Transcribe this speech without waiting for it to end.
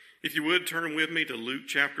If you would, turn with me to Luke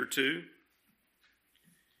chapter 2,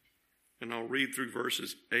 and I'll read through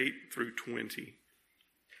verses 8 through 20.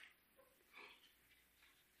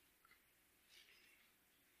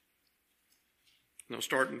 And I'll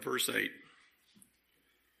start in verse 8.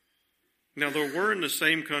 Now there were in the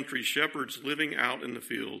same country shepherds living out in the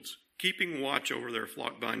fields, keeping watch over their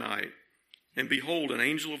flock by night. And behold, an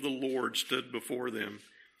angel of the Lord stood before them,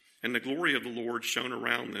 and the glory of the Lord shone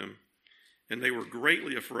around them, and they were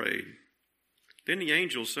greatly afraid. Then the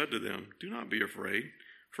angel said to them, "Do not be afraid,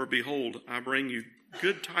 for behold, I bring you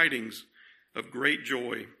good tidings of great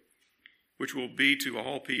joy, which will be to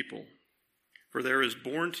all people. For there is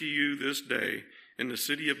born to you this day in the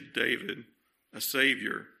city of David a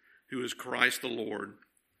Savior, who is Christ the Lord.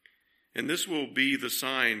 And this will be the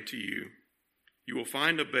sign to you. You will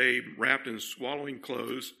find a babe wrapped in swaddling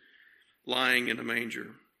clothes, lying in a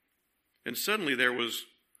manger." And suddenly there was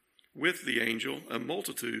with the angel a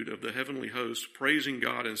multitude of the heavenly host, praising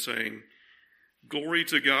God and saying, "Glory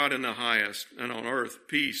to God in the highest, and on earth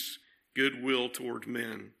peace, goodwill toward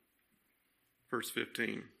men." Verse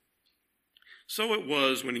 15. So it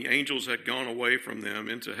was when the angels had gone away from them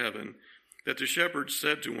into heaven, that the shepherds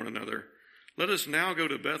said to one another, "Let us now go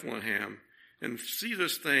to Bethlehem and see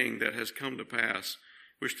this thing that has come to pass,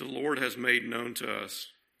 which the Lord has made known to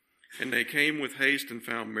us." And they came with haste and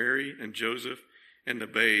found Mary and Joseph and the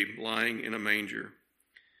babe lying in a manger.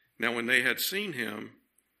 Now when they had seen him,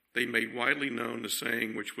 they made widely known the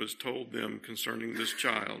saying which was told them concerning this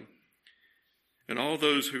child. And all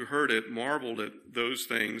those who heard it marveled at those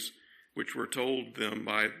things which were told them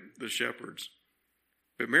by the shepherds.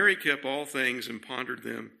 But Mary kept all things and pondered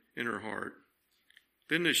them in her heart.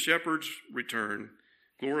 Then the shepherds returned,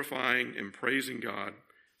 glorifying and praising God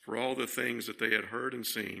for all the things that they had heard and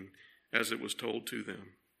seen, as it was told to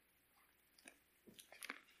them.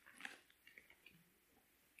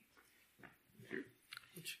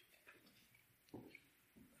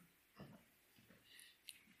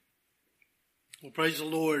 Well, praise the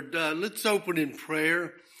Lord. Let's open in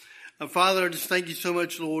prayer. Father, I just thank you so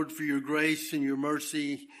much, Lord, for your grace and your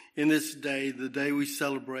mercy in this day, the day we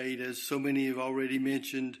celebrate, as so many have already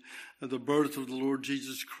mentioned, the birth of the Lord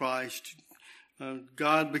Jesus Christ,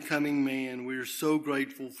 God becoming man. We are so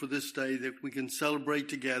grateful for this day that we can celebrate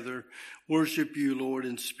together, worship you, Lord,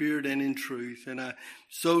 in spirit and in truth. And I'm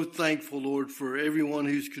so thankful, Lord, for everyone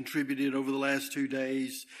who's contributed over the last 2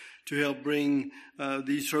 days to help bring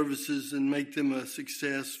these services and make them a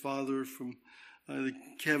success, Father, from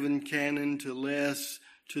Kevin Cannon to Les,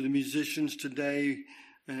 to the musicians today,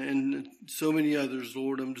 and so many others,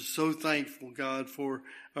 Lord. I'm just so thankful, God, for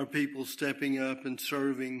our people stepping up and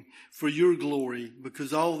serving for your glory,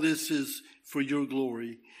 because all this is for your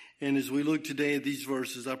glory. And as we look today at these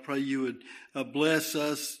verses, I pray you would bless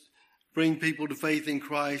us, bring people to faith in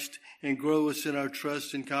Christ, and grow us in our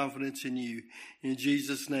trust and confidence in you. In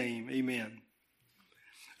Jesus' name, amen.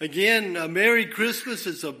 Again, Merry Christmas.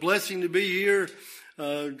 It's a blessing to be here.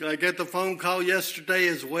 I got the phone call yesterday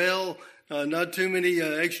as well. Not too many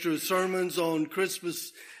extra sermons on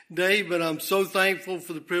Christmas Day, but I'm so thankful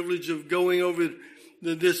for the privilege of going over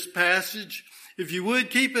this passage. If you would,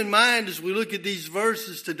 keep in mind as we look at these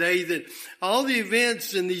verses today that all the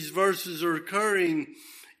events in these verses are occurring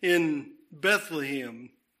in Bethlehem.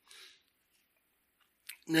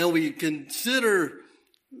 Now we consider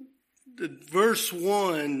verse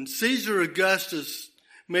 1, Caesar Augustus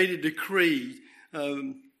made a decree.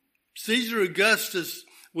 Caesar Augustus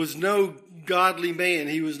was no godly man.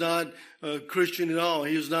 He was not a Christian at all.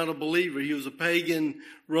 He was not a believer. He was a pagan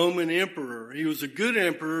Roman emperor. He was a good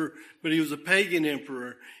emperor, but he was a pagan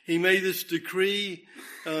emperor. He made this decree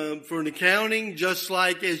for an accounting, just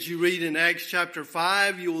like as you read in Acts chapter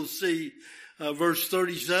 5, you will see verse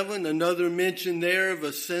 37, another mention there of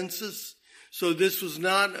a census. So this was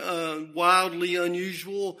not wildly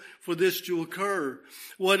unusual for this to occur.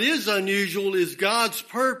 What is unusual is God's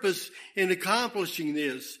purpose in accomplishing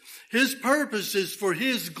this. His purpose is for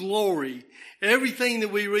his glory. Everything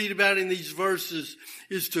that we read about in these verses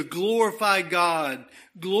is to glorify God.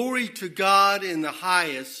 Glory to God in the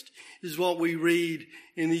highest is what we read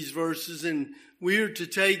in these verses. And we are to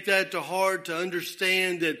take that to heart, to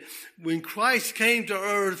understand that when Christ came to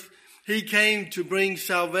earth, he came to bring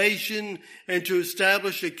salvation and to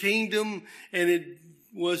establish a kingdom, and it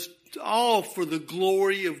was all for the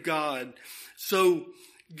glory of God. So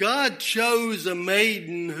God chose a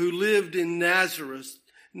maiden who lived in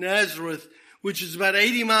Nazareth, which is about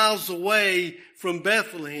 80 miles away from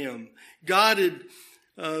Bethlehem. God had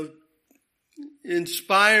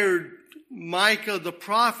inspired Micah the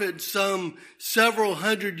prophet some several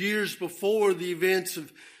hundred years before the events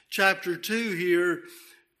of chapter 2 here,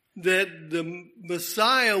 that the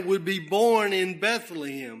Messiah would be born in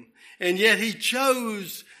Bethlehem. And yet he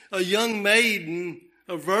chose a young maiden,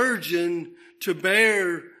 a virgin, to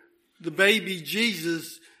bear the baby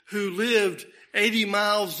Jesus who lived 80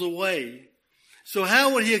 miles away. So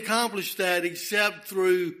how would he accomplish that except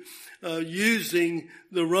through using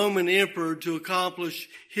the Roman emperor to accomplish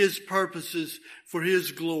his purposes for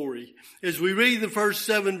his glory? As we read the first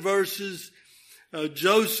 7 verses,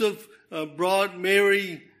 Joseph brought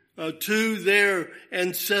Mary to their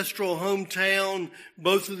ancestral hometown,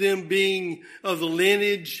 both of them being of the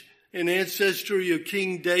lineage and ancestry of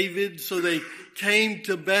King David. So they came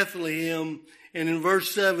to Bethlehem, and in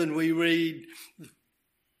verse 7 we read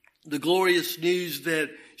the glorious news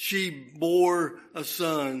that she bore a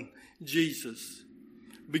son, Jesus.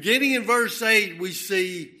 Beginning in verse 8, we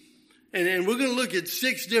see, and we're going to look at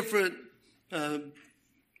 6 different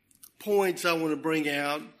points I want to bring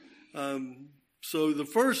out. So the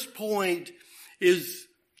first point is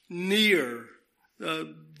near.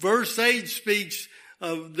 Verse 8 speaks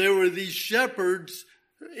of there were these shepherds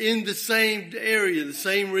in the same area, the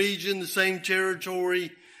same region, the same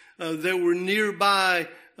territory that were nearby,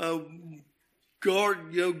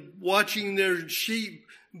 watching their sheep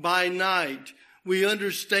by night. We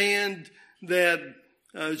understand that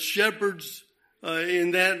shepherds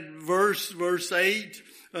in that verse 8,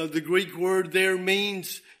 the Greek word there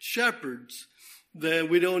means shepherds. That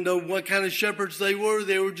we don't know what kind of shepherds they were.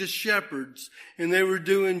 They were just shepherds, and they were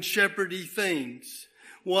doing shepherdy things,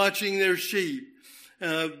 watching their sheep.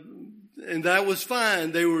 And that was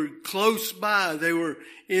fine. They were close by. They were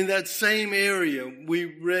in that same area. We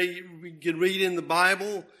can read in the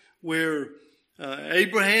Bible where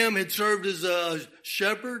Abraham had served as a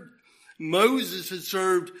shepherd. Moses had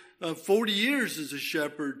served 40 years as a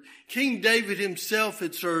shepherd. King David himself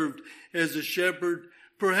had served as a shepherd,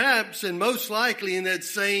 perhaps and most likely in that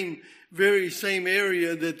very same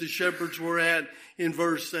area that the shepherds were at in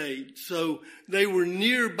verse 8. So they were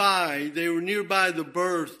nearby. They were nearby the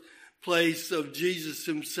birthplace of Jesus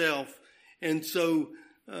himself. And so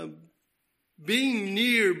being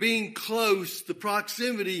near, being close, the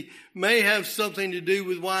proximity may have something to do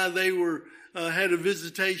with why they were had a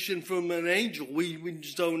visitation from an angel. We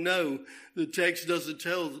just don't know. The text doesn't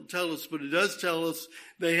tell us, but it does tell us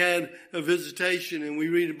they had a visitation, and we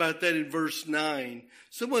read about that in verse 9.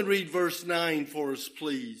 Someone read verse 9 for us,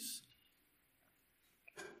 please.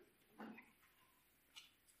 And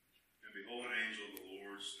behold, an angel of the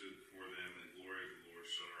Lord stood before them, and the glory of the Lord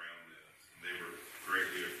shone around them, and they were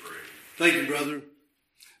greatly afraid. Thank you, brother.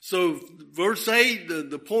 So verse 8,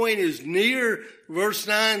 the point is near. Verse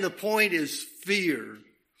 9, the point is fear.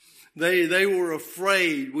 They were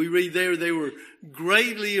afraid. We read there they were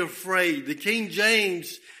greatly afraid. The King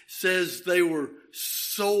James says they were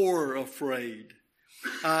sore afraid.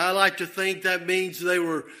 I like to think that means they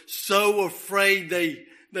were so afraid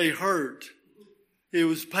they hurt. It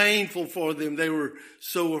was painful for them. They were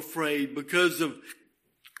so afraid because of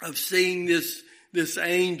seeing this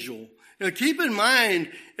angel. Now keep in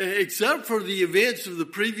mind, except for the events of the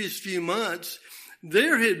previous few months,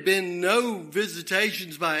 there had been no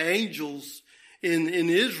visitations by angels in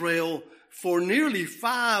Israel for nearly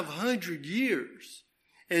 500 years.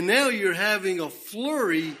 And now you're having a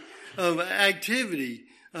flurry of activity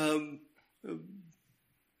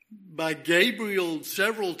by Gabriel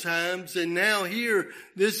several times. And now here,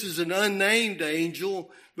 this is an unnamed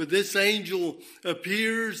angel, but this angel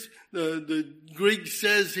appears. The Greek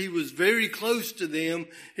says he was very close to them.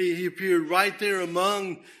 He appeared right there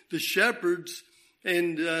among the shepherds.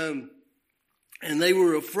 And they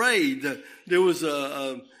were afraid. There was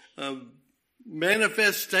a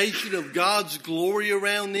manifestation of God's glory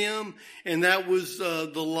around them, and that was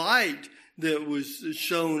the light that was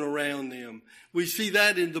shown around them. We see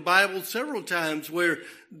that in the Bible several times where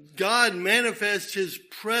God manifests his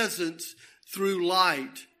presence through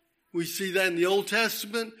light. We see that in the Old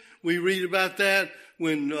Testament. We read about that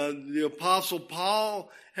when the Apostle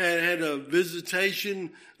Paul had a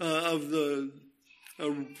visitation of the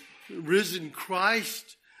risen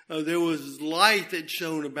Christ. There was light that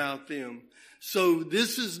shone about them. So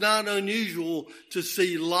this is not unusual to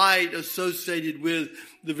see light associated with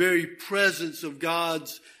the very presence of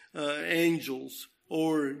God's angels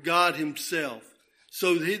or God himself.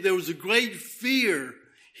 So there was a great fear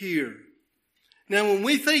here. Now when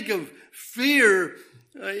we think of fear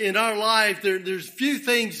in our life, there's few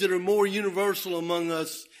things that are more universal among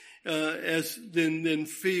us than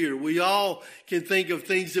fear. We all can think of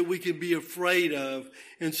things that we can be afraid of,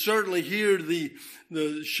 and certainly here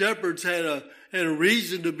the shepherds had a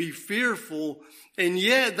reason to be fearful, and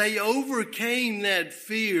yet they overcame that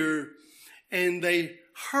fear and they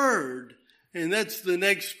heard. And that's the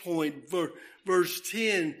next point. Verse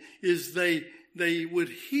 10 is they would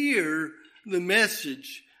hear the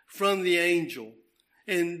message from the angel.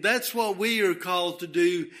 And that's what we are called to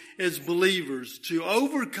do as believers, to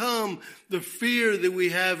overcome the fear that we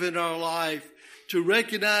have in our life, to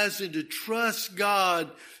recognize and to trust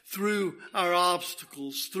God through our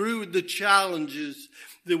obstacles, through the challenges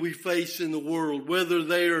that we face in the world, whether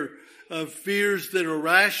they are fears that are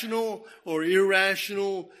rational or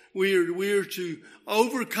irrational. We are to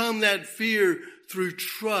overcome that fear through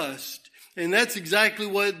trust. And that's exactly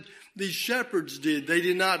what these shepherds did. They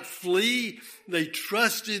did not flee. They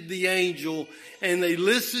trusted the angel and they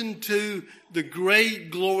listened to the great,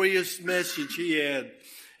 glorious message he had.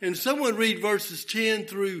 And someone read verses 10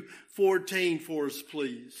 through 14 for us,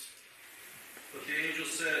 please. But the angel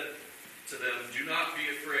said to them, "Do not be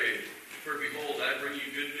afraid, for behold, I bring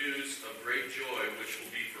you good news of great joy, which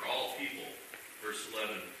will be for all people." Verse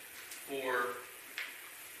 11.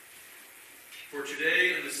 For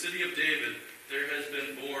today in the city of David there has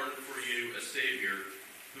been born for you a Savior,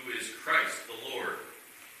 who is Christ the Lord.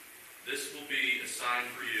 This will be a sign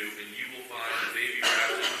for you, and you will find a baby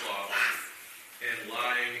wrapped in cloth and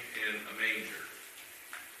lying in a manger.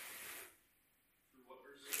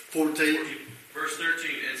 14. Verse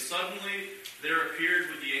 13. And suddenly there appeared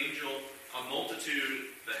with the angel a multitude,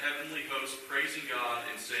 the heavenly host, praising God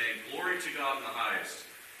and saying, "Glory to God in the highest,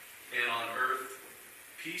 and on earth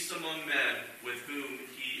peace among men with whom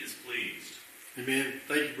he is pleased." Amen.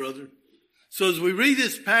 Thank you, brother. So as we read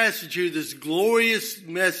this passage here, this glorious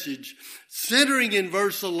message, centering in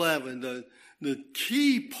verse 11, the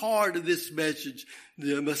key part of this message,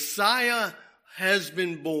 the Messiah has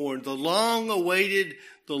been born. The long-awaited,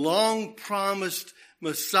 the long-promised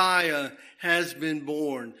Messiah has been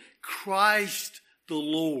born. Christ the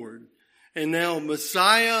Lord. And now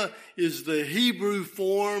Messiah is the Hebrew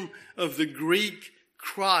form of the Greek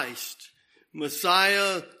Christ.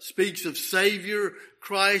 Messiah speaks of Savior.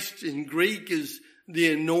 Christ in Greek is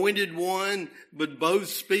the anointed one, but both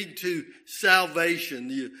speak to salvation,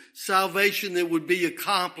 the salvation that would be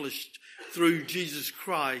accomplished through Jesus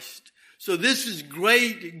Christ. So this is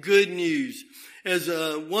great good news. As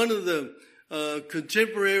one of the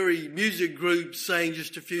contemporary music groups sang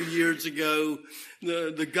just a few years ago,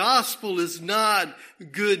 the gospel is not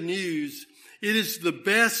good news. It is the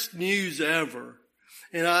best news ever.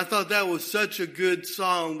 And I thought that was such a good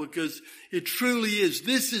song because it truly is.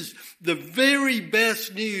 This is the very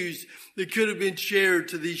best news that could have been shared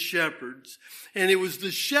to these shepherds. And it was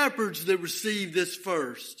the shepherds that received this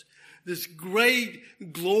first. This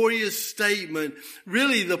great, glorious statement,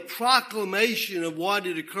 really the proclamation of what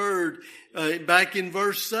had occurred back in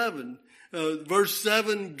verse 7. Verse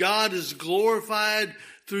 7, God is glorified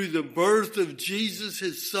through the birth of Jesus,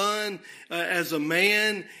 his son, as a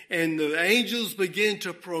man. And the angels begin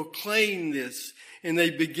to proclaim this. And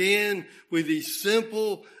they begin with these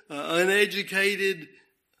simple, uneducated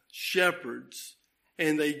shepherds.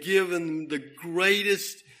 And they give them the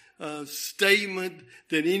greatest statement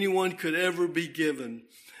that anyone could ever be given.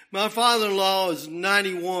 My father-in-law is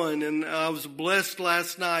 91, and I was blessed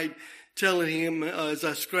last night telling him as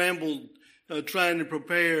I scrambled trying to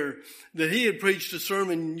prepare that he had preached a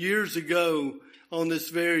sermon years ago on this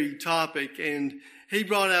very topic, and he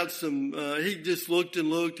brought out some, he just looked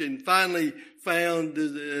and finally found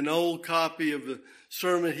an old copy of the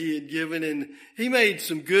sermon he had given, and he made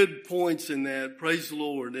some good points in that. Praise the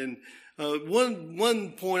Lord. And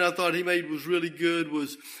one point I thought he made was really good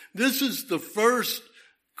was this is the first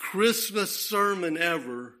Christmas sermon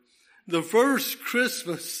ever, the first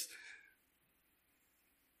Christmas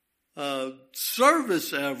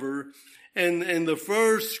service ever, and the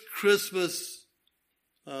first Christmas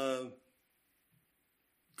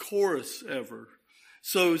chorus ever.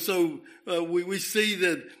 So we see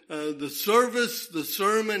that the service, the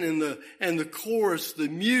sermon, and the chorus, the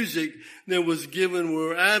music that was given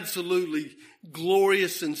were absolutely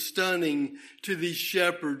glorious and stunning to these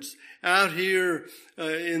shepherds out here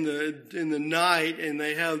in the night, and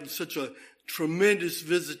they have such a tremendous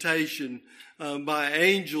visitation by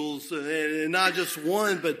angels, and not just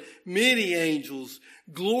one, but many angels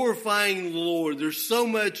glorifying the Lord. There's so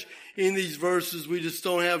much in these verses, we just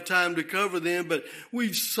don't have time to cover them, but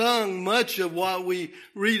we've sung much of what we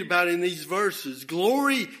read about in these verses.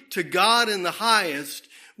 Glory to God in the highest.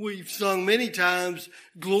 We've sung many times,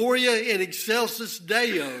 Gloria in excelsis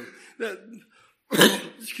Deo.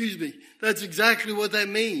 Excuse me. That's exactly what that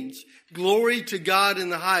means. Glory to God in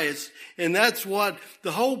the highest. And that's what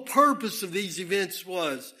the whole purpose of these events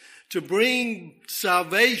was, to bring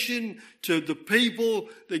salvation to the people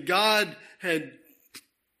that God had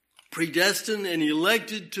predestined and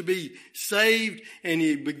elected to be saved. And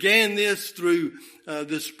he began this through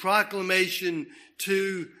this proclamation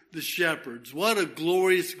to the shepherds. What a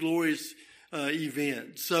glorious, glorious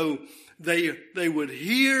event. So they would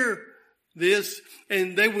hear this,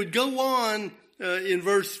 and they would go on in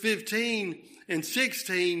verse 15 and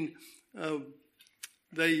 16.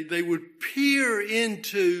 They would peer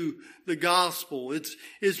into the gospel.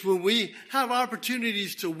 It's when we have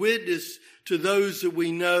opportunities to witness to those that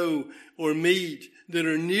we know or meet that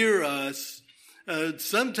are near us.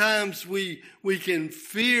 Sometimes we can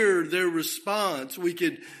fear their response. We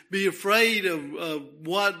could be afraid of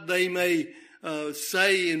what they may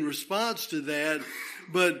say in response to that.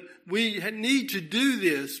 But we need to do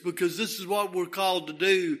this because this is what we're called to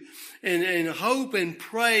do, and hope and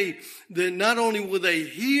pray that not only will they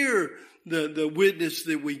hear the witness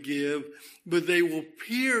that we give, but they will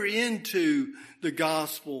peer into the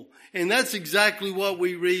gospel. And that's exactly what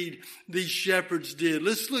we read these shepherds did.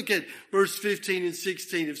 Let's look at verse 15 and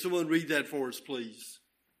 16. If someone read that for us, please.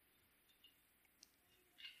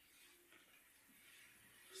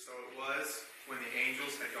 So it was when the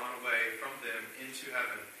angels had gone away from them into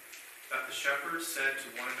heaven that the shepherds said to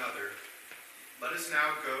one another, "Let us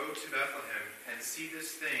now go to Bethlehem and see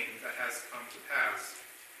this thing that has come to pass,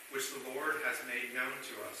 which the Lord has made known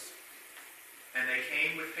to us." And they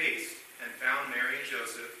came with haste and found Mary and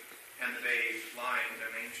Joseph and the babe lying in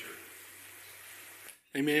a manger.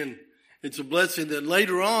 Amen. It's a blessing that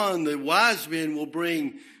later on the wise men will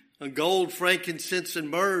bring a gold, frankincense, and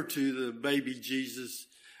myrrh to the baby Jesus.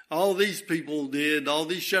 All these people did, all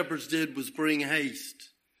these shepherds did was bring haste.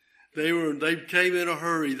 They came in a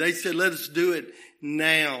hurry. They said, "Let us do it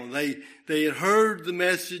now." They had heard the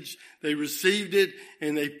message, they received it,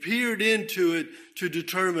 and they peered into it to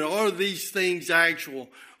determine, are these things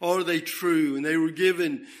actual? Are they true? And they were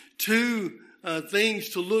given two things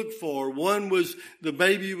to look for. One was the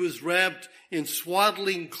baby was wrapped in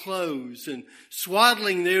swaddling clothes. And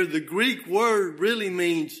swaddling there, the Greek word really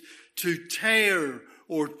means to tear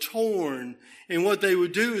or torn. And what they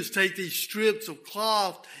would do is take these strips of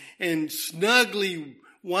cloth and snugly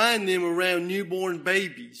wind them around newborn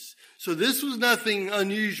babies. So this was nothing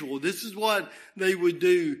unusual. This is what they would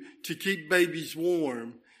do to keep babies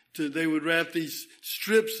warm. They would wrap these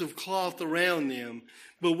strips of cloth around them.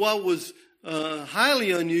 But what was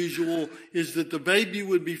highly unusual is that the baby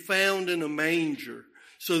would be found in a manger.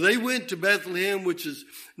 So they went to Bethlehem, which is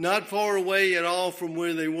not far away at all from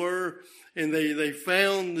where they were, and they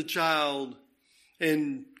found the child.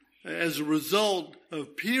 And as a result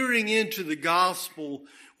of peering into the gospel,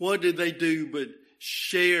 what did they do but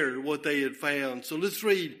share what they had found? So let's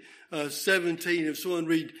read 17. If someone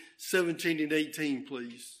read 17 and 18,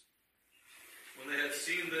 please. When they had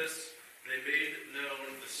seen this, they made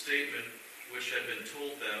known the statement which had been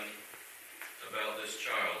told them about this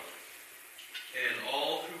child. And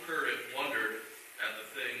all who heard it wondered at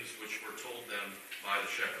the things which were told them by the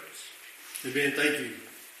shepherds. Amen. Thank you.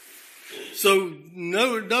 So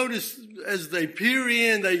notice as they peer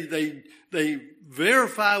in, they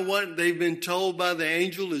verify what they've been told by the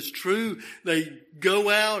angel is true. They go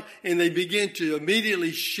out and they begin to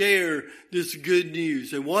immediately share this good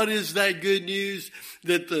news. And what is that good news?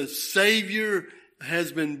 That the Savior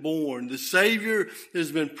has been born. The Savior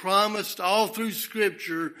has been promised all through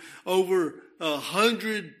Scripture. Over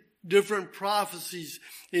 100 different prophecies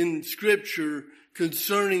in Scripture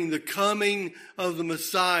concerning the coming of the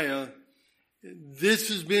Messiah. This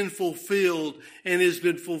has been fulfilled and has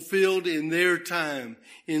been fulfilled in their time,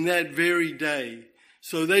 in that very day.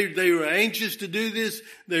 So they were anxious to do this.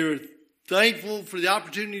 They were thankful for the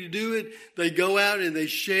opportunity to do it. They go out and they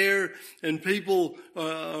share, and people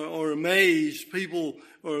are amazed. People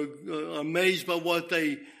are amazed by what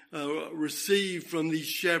they receive from these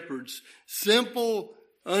shepherds. Simple,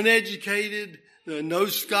 uneducated, no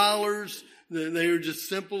scholars. They are just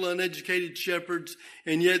simple, uneducated shepherds,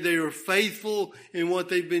 and yet they are faithful in what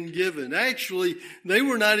they've been given. Actually, they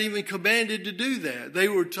were not even commanded to do that. They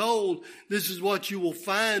were told, this is what you will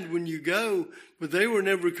find when you go, but they were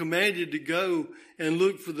never commanded to go and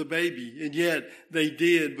look for the baby, and yet they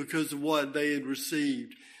did because of what they had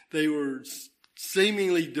received. They were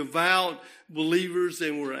seemingly devout believers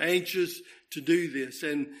and were anxious to do this.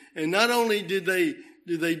 And not only did they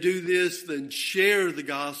do this and share the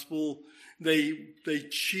gospel, they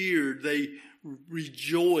cheered, they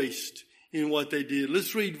rejoiced in what they did.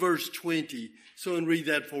 Let's read verse 20. Someone read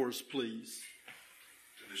that for us, please.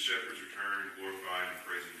 And the shepherds returned, glorifying and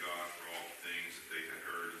praising God for all the things that they had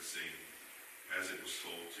heard and seen, as it was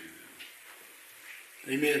told to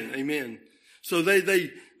them. Amen, amen. So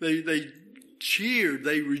they cheered,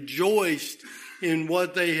 they rejoiced in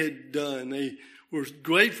what they had done. They were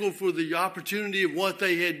grateful for the opportunity of what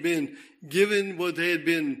they had been given, what had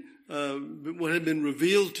been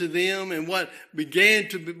revealed to them, and what began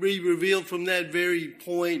to be revealed from that very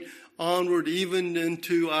point onward, even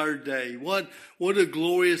into our day. What a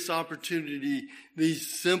glorious opportunity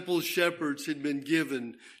these simple shepherds had been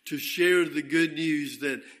given to share the good news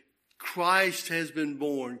that Christ has been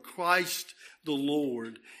born, Christ the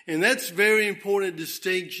Lord. And that's a very important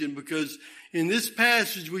distinction, because in this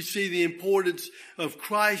passage we see the importance of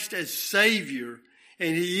Christ as Savior.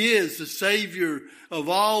 And He is the Savior of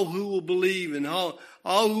all who will believe, and all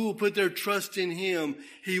who will put their trust in Him,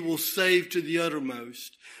 He will save to the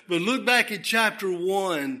uttermost. But look back at chapter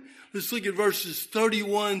 1. Let's look at verses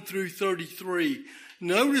 31 through 33.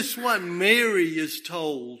 Notice what Mary is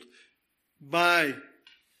told by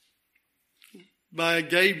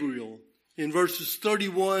Gabriel in verses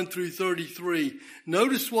 31 through 33.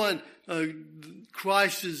 Notice what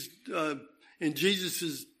Christ is and Jesus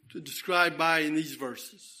is described by in these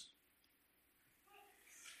verses.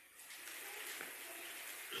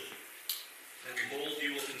 And behold,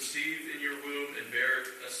 you will conceive in your womb and bear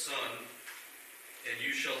a son, and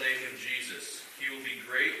you shall name him Jesus. He will be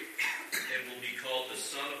great and will be called the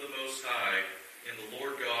Son of the Most High, and the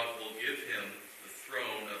Lord God will give him the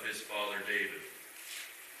throne of his father David.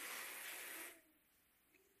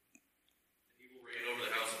 He will reign over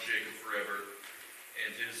the house of Jacob forever,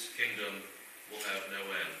 and his kingdom will have no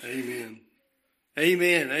end. Amen.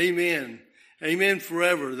 Amen. Amen. Amen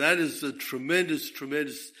forever. That is a tremendous,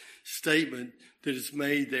 tremendous statement that is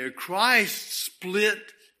made there. Christ split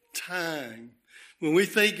time. When we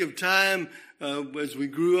think of time, as we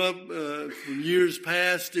grew up in years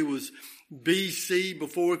past, it was BC,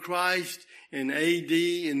 before Christ, and AD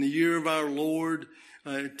in the year of our Lord.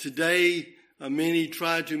 Today, many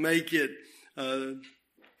try to make it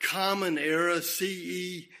Common Era,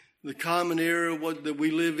 CE, the Common Era, that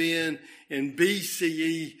we live in, and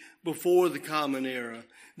BCE, before the Common Era.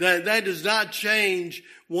 That does not change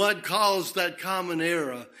what caused that Common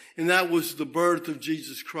Era, and that was the birth of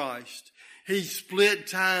Jesus Christ. He split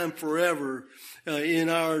time forever in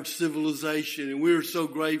our civilization, and we're so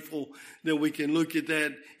grateful that we can look at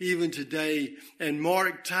that even today and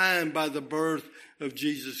mark time by the birth of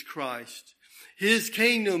Jesus Christ. His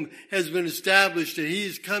kingdom has been established, and He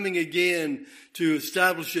is coming again to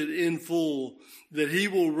establish it in full, that He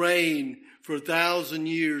will reign for 1,000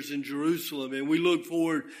 years in Jerusalem. And we look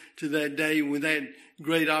forward to that day when that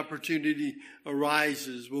great opportunity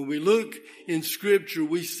arises. When we look in Scripture,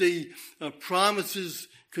 we see promises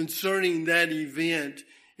concerning that event.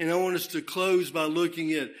 And I want us to close by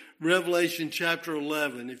looking at Revelation chapter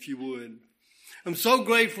 11, if you would. I'm so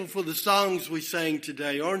grateful for the songs we sang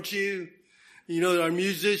today, aren't you? You know, our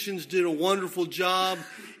musicians did a wonderful job.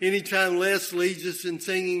 Anytime Les leads us in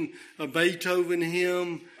singing a Beethoven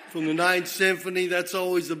hymn from the Ninth Symphony, that's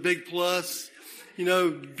always a big plus. You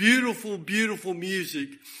know, beautiful, beautiful music.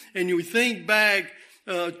 And you think back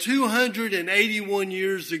 281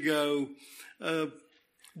 years ago,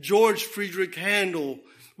 George Friedrich Handel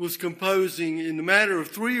was composing, in a matter of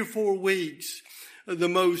 3 or 4 weeks, the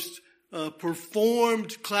most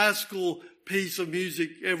performed classical piece of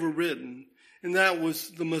music ever written. And that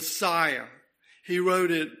was the Messiah. He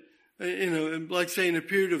wrote it, in a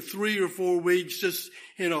period of 3 or 4 weeks, just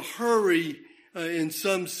in a hurry, in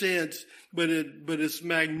some sense, but it's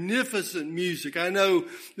magnificent music. I know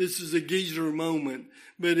this is a geezer moment,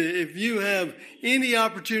 but if you have any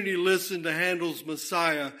opportunity to listen to Handel's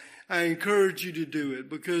Messiah, I encourage you to do it,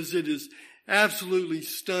 because it is absolutely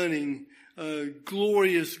stunning,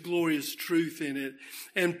 glorious, glorious truth in it.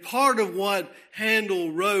 And part of what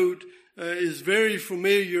Handel wrote is very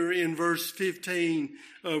familiar in verse 15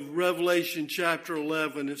 of Revelation chapter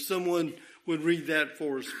 11. If someone would read that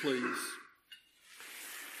for us, please.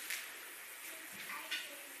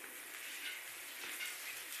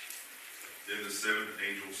 Then the seventh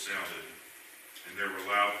angel sounded, and there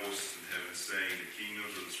were loud voices in heaven saying, the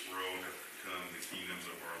kingdoms of this world have become the kingdoms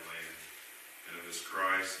of our land, and of his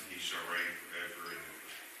Christ, and he shall reign forever and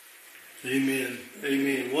ever. Amen.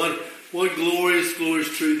 Amen. What glorious, glorious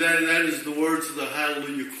truth. That is the words of the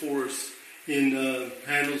Hallelujah chorus in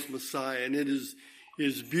Handel's Messiah. And it is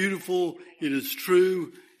beautiful. It is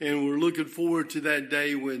true. And we're looking forward to that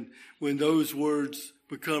day when those words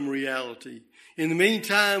become reality. In the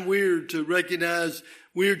meantime, we're to recognize,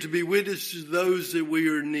 we're to be witnesses to those that we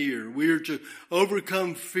are near. We are to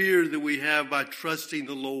overcome fear that we have by trusting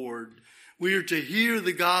the Lord. We are to hear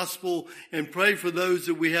the gospel and pray for those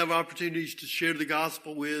that we have opportunities to share the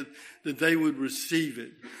gospel with, that they would receive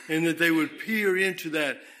it and that they would peer into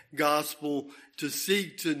that gospel, to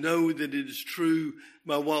seek to know that it is true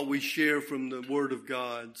by what we share from the Word of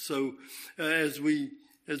God. So as we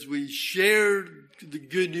share the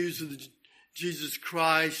good news of Jesus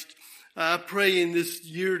Christ, I pray in this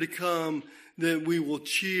year to come that we will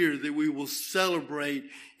cheer, that we will celebrate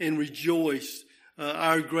and rejoice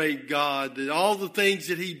our great God, that all the things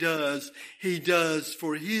that He does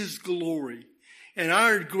for His glory. And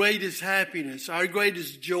our greatest happiness, our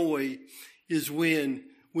greatest joy is when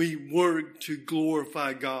we work to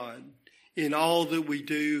glorify God in all that we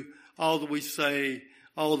do, all that we say,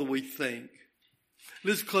 all that we think.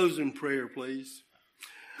 Let's close in prayer, please.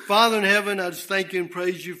 Father in heaven, I just thank you and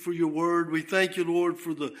praise you for your word. We thank you, Lord,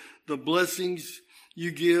 for the blessings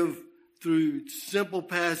you give through simple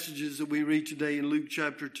passages that we read today in Luke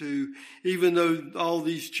chapter 2. Even though all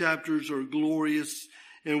these chapters are glorious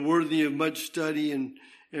and worthy of much study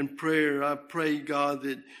and prayer, I pray, God,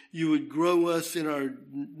 that you would grow us in our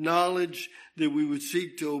knowledge, that we would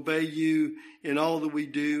seek to obey you in all that we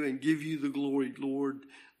do and give you the glory, Lord,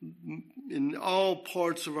 in all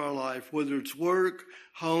parts of our life, whether it's work,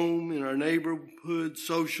 home, in our neighborhood,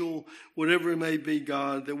 social, whatever it may be,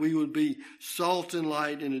 God, that we would be salt and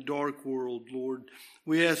light in a dark world, Lord.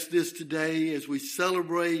 We ask this today as we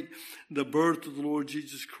celebrate the birth of the Lord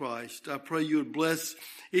Jesus Christ. I pray you would bless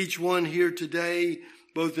each one here today,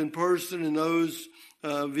 both in person and those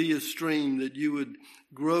via stream, that you would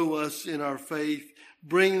grow us in our faith,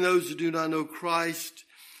 bring those who do not know Christ.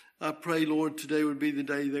 I pray, Lord, today would be the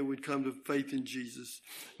day they would come to faith in Jesus.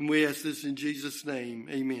 And we ask this in Jesus' name.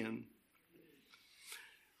 Amen.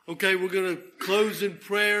 Okay, we're going to close in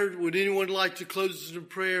prayer. Would anyone like to close in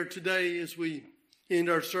prayer today as we end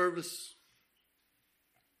our service?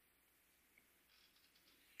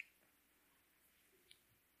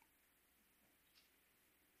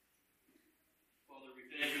 Father, we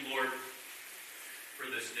thank you, Lord, for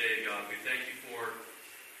this day, God. We thank you for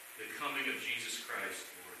the coming of Jesus Christ,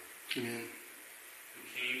 Lord. Amen. Who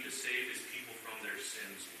came to save his people from their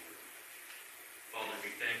sins, Lord. Father,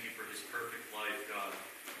 we thank you for his perfect life, God.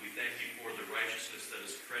 We thank you for the righteousness that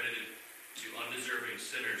is credited to undeserving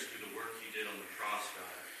sinners through the work he did on the cross,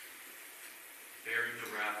 God, bearing the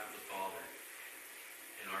wrath of the Father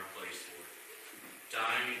in our place, Lord,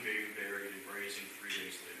 dying and being buried and raising 3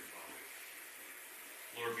 days later, Father.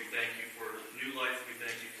 Lord, we thank you for new life. We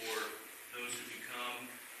thank you for those who could come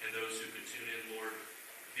and those who could tune in, Lord.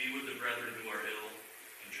 Be with the brethren who are ill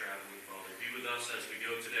and traveling, Father. Be with us as we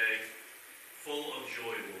go today, full of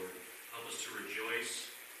joy, Lord. Help us to rejoice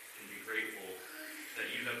and be grateful that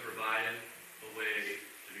you have provided a way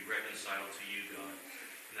to be reconciled to you, God.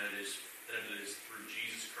 And that it is through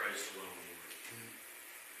Jesus Christ alone, Lord.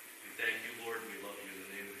 We thank you, Lord. We love you in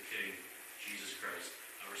the name of the King, Jesus Christ,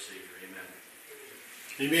 our Savior. Amen.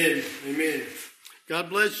 Amen. Amen. God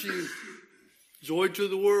bless you. Joy to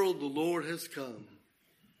the world. The Lord has come.